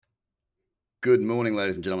Good morning,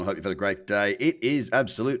 ladies and gentlemen. Hope you've had a great day. It is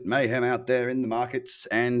absolute mayhem out there in the markets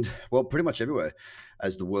and, well, pretty much everywhere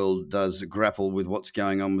as the world does grapple with what's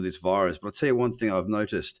going on with this virus. But I'll tell you one thing I've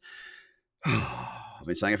noticed. I've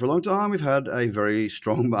been saying it for a long time. We've had a very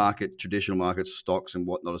strong market, traditional markets, stocks and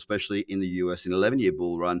whatnot, especially in the US, an 11-year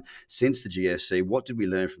bull run since the GFC. What did we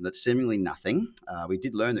learn from that? Seemingly nothing. We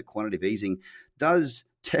did learn that quantitative easing does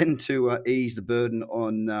tend to ease the burden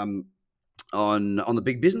on the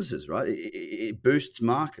big businesses, right? It boosts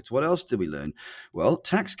markets. What else did we learn? Well,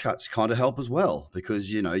 tax cuts kind of help as well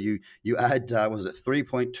because you add what was it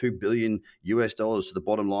 3.2 billion US dollars to the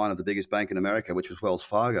bottom line of the biggest bank in America, which was Wells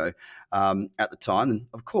Fargo at the time, and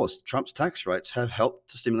of course, Trump's tax rates have helped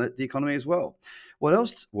to stimulate the economy as well. What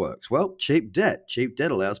else works? Well, cheap debt. Cheap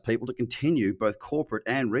debt allows people to continue, both corporate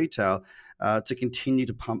and retail, to continue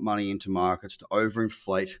to pump money into markets to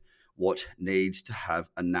overinflate what needs to have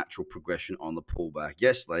a natural progression on the pullback.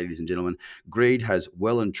 Yes, ladies and gentlemen, greed has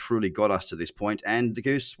well and truly got us to this point, and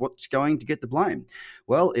guess what's going to get the blame?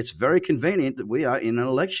 Well, it's very convenient that we are in an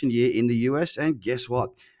election year in the US, and guess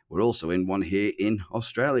what? We're also in one here in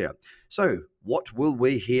Australia. So what will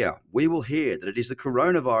we hear? We will hear that it is the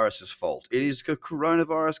coronavirus's fault. It is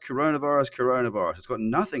coronavirus. It's got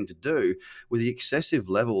nothing to do with the excessive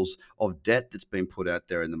levels of debt that's been put out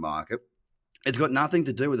there in the market. It's got nothing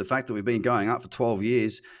to do with the fact that we've been going up for 12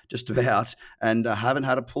 years, just about, and haven't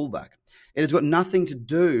had a pullback. It has got nothing to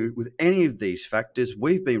do with any of these factors.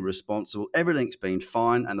 We've been responsible. Everything's been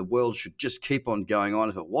fine, and the world should just keep on going on.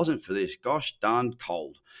 If it wasn't for this, gosh darn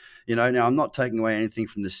cold. Now I'm not taking away anything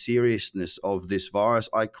from the seriousness of this virus.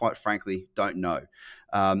 I quite frankly don't know.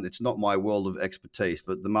 It's not my world of expertise,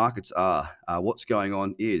 but the markets are. What's going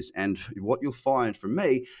on is, and what you'll find from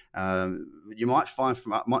me, you might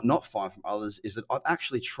not find from others, is that I've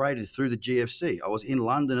actually traded through the GFC. I was in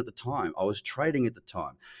London at the time. I was trading at the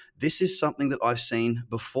time. This is something that I've seen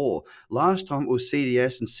before. Last time it was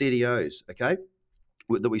CDS and CDOs, okay,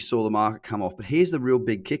 that we saw the market come off. But here's the real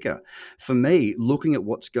big kicker. For me, looking at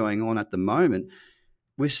what's going on at the moment,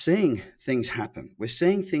 we're seeing things happen. We're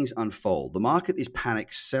seeing things unfold. The market is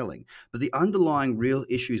panic selling, but the underlying real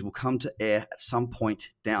issues will come to air at some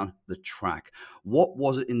point down the track. What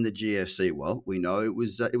was it in the GFC? Well, we know it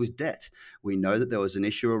was debt. We know that there was an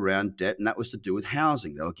issue around debt, and that was to do with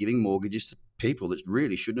housing. They were giving mortgages to people that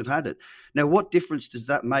really shouldn't have had it. Now, what difference does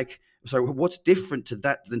that make? So what's different to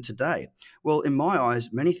that than today? Well, in my eyes,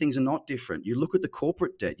 many things are not different. You look at the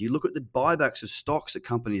corporate debt. You look at the buybacks of stocks that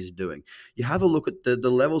companies are doing. You have a look at the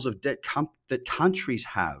levels of debt that countries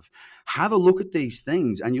have. Have a look at these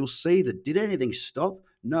things, and you'll see that did anything stop?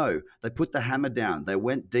 No, they put the hammer down. They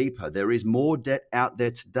went deeper. There is more debt out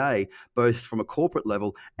there today, both from a corporate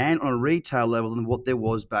level and on a retail level than what there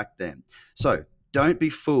was back then. So don't be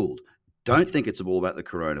fooled. Don't think it's all about the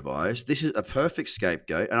coronavirus. This is a perfect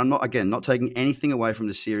scapegoat. And I'm not taking anything away from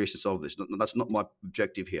the seriousness of this. That's not my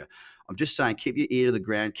objective here. I'm just saying keep your ear to the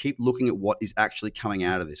ground. Keep looking at what is actually coming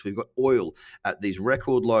out of this. We've got oil at these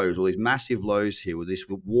record lows, or these massive lows here with this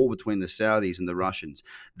war between the Saudis and the Russians.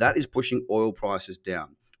 That is pushing oil prices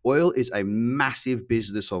down. Oil is a massive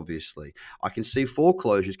business, obviously. I can see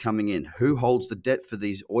foreclosures coming in. Who holds the debt for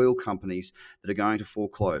these oil companies that are going to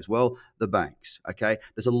foreclose? Well, the banks, okay?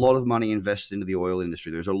 There's a lot of money invested into the oil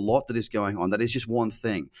industry. There's a lot that is going on. That is just one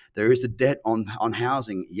thing. There is the debt on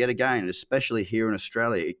housing, yet again, and especially here in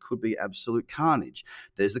Australia. It could be absolute carnage.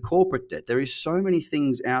 There's the corporate debt. There is so many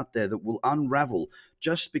things out there that will unravel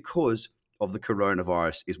just because of the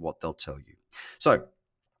coronavirus is what they'll tell you. So,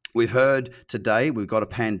 we've heard today we've got a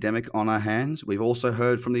pandemic on our hands. We've also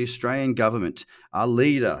heard from the Australian government, our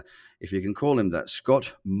leader, if you can call him that,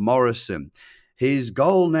 Scott Morrison. His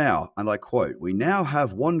goal now, and I quote, "We now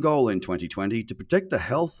have one goal in 2020 to protect the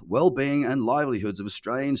health, well-being and livelihoods of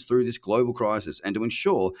Australians through this global crisis and to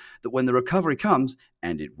ensure that when the recovery comes,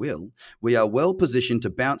 and it will, we are well positioned to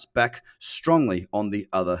bounce back strongly on the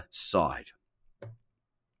other side."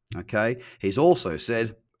 Okay. He's also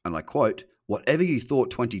said, and I quote, "Whatever you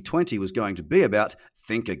thought 2020 was going to be about,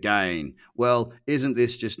 think again." Well, isn't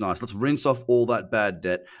this just nice? Let's rinse off all that bad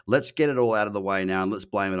debt. Let's get it all out of the way now, and let's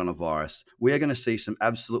blame it on a virus. We are going to see some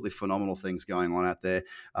absolutely phenomenal things going on out there.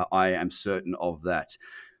 I am certain of that.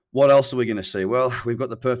 What else are we going to see? Well, we've got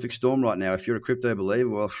the perfect storm right now. If you're a crypto believer,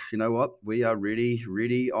 well, you know what? We are really,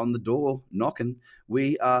 really on the door knocking.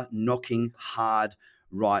 We are knocking hard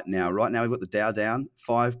right now. Right now, we've got the Dow down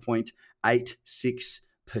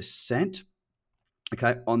 5.86%.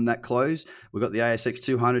 Okay, on that close, we've got the ASX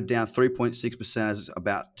 200 down 3.6% as it's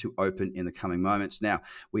about to open in the coming moments. Now,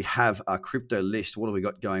 we have our crypto list. What have we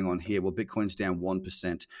got going on here? Well, Bitcoin's down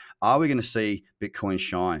 1%. Are we going to see Bitcoin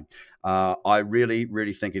shine? I really,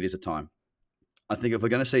 really think it is a time. I think if we're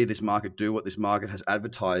going to see this market do what this market has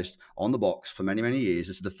advertised on the box for many, many years,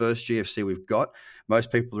 this is the first GFC we've got.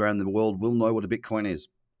 Most people around the world will know what a Bitcoin is.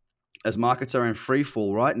 As markets are in free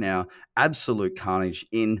fall right now, absolute carnage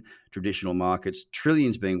in traditional markets,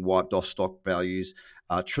 trillions being wiped off stock values,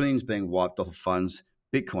 trillions being wiped off of funds,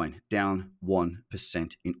 Bitcoin down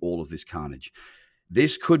 1% in all of this carnage.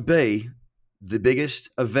 This could be the biggest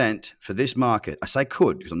event for this market. I say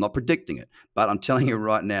could because I'm not predicting it, but I'm telling you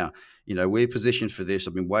right now, we're positioned for this.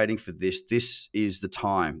 I've been waiting for this. This is the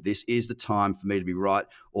time. This is the time for me to be right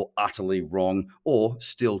or utterly wrong or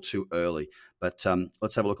still too early. But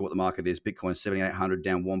let's have a look at what the market is. Bitcoin 7,800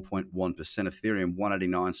 down 1.1%. Ethereum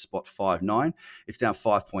 189.59. It's down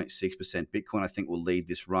 5.6%. Bitcoin, I think, will lead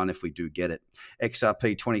this run if we do get it.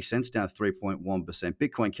 XRP 20 cents down 3.1%.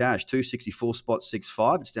 Bitcoin Cash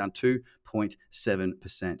 264.65. It's down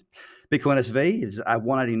 2.7%. Bitcoin SV is at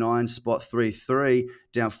 189.33,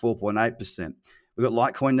 down 4.8%. We've got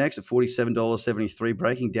Litecoin next at $47.73,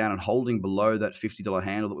 breaking down and holding below that $50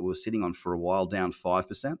 handle that we were sitting on for a while, down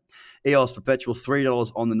 5%. EOS Perpetual,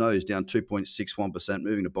 $3 on the nose, down 2.61%.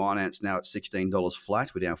 Moving to Binance now at $16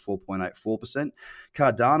 flat, we're down 4.84%.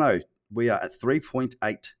 Cardano, we are at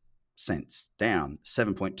 3.8 cents, down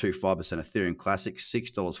 7.25%. Ethereum Classic,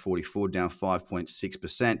 $6.44, down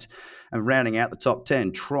 5.6%. And rounding out the top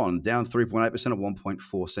 10, Tron, down 3.8% at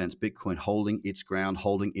 1.4 cents. Bitcoin holding its ground,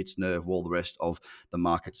 holding its nerve while the rest of the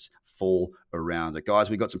markets fall around it. Guys,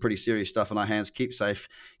 we've got some pretty serious stuff on our hands. Keep safe.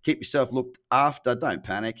 Keep yourself looked after. Don't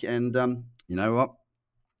panic. And you know what?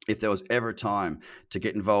 If there was ever a time to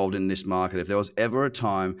get involved in this market, if there was ever a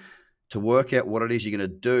time to work out what it is you're going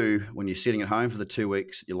to do when you're sitting at home for the 2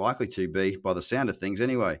 weeks, you're likely to be, by the sound of things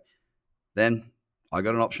anyway, then I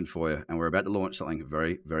got an option for you, and we're about to launch something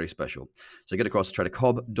very, very special. So get across to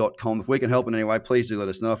tradercobb.com. If we can help in any way, please do let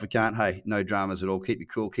us know. If we can't, hey, no dramas at all. Keep you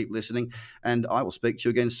cool, keep listening, and I will speak to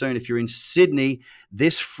you again soon. If you're in Sydney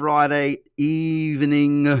this Friday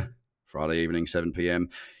evening, 7 p.m.,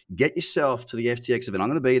 get yourself to the FTX event. I'm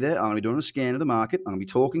going to be there. I'm going to be doing a scan of the market. I'm going to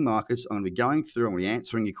be talking markets. I'm going to be going through. I'm going to be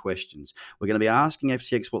answering your questions. We're going to be asking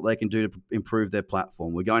FTX what they can do to improve their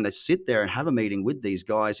platform. We're going to sit there and have a meeting with these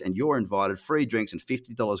guys, and you're invited. Free drinks and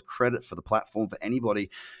 $50 credit for the platform for anybody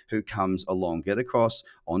who comes along. Get across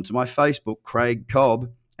onto my Facebook, Craig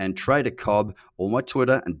Cobb, and Trader Cobb, or my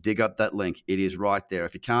Twitter, and dig up that link. It is right there.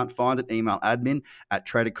 If you can't find it, email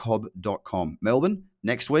admin@tradercobb.com. Melbourne,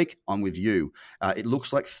 next week, I'm with you. It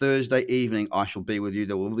looks like Thursday evening I shall be with you.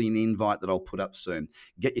 There will be an invite that I'll put up soon.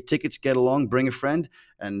 Get your tickets, get along, bring a friend,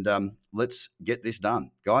 and let's get this done.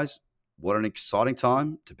 Guys, what an exciting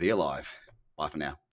time to be alive. Bye for now.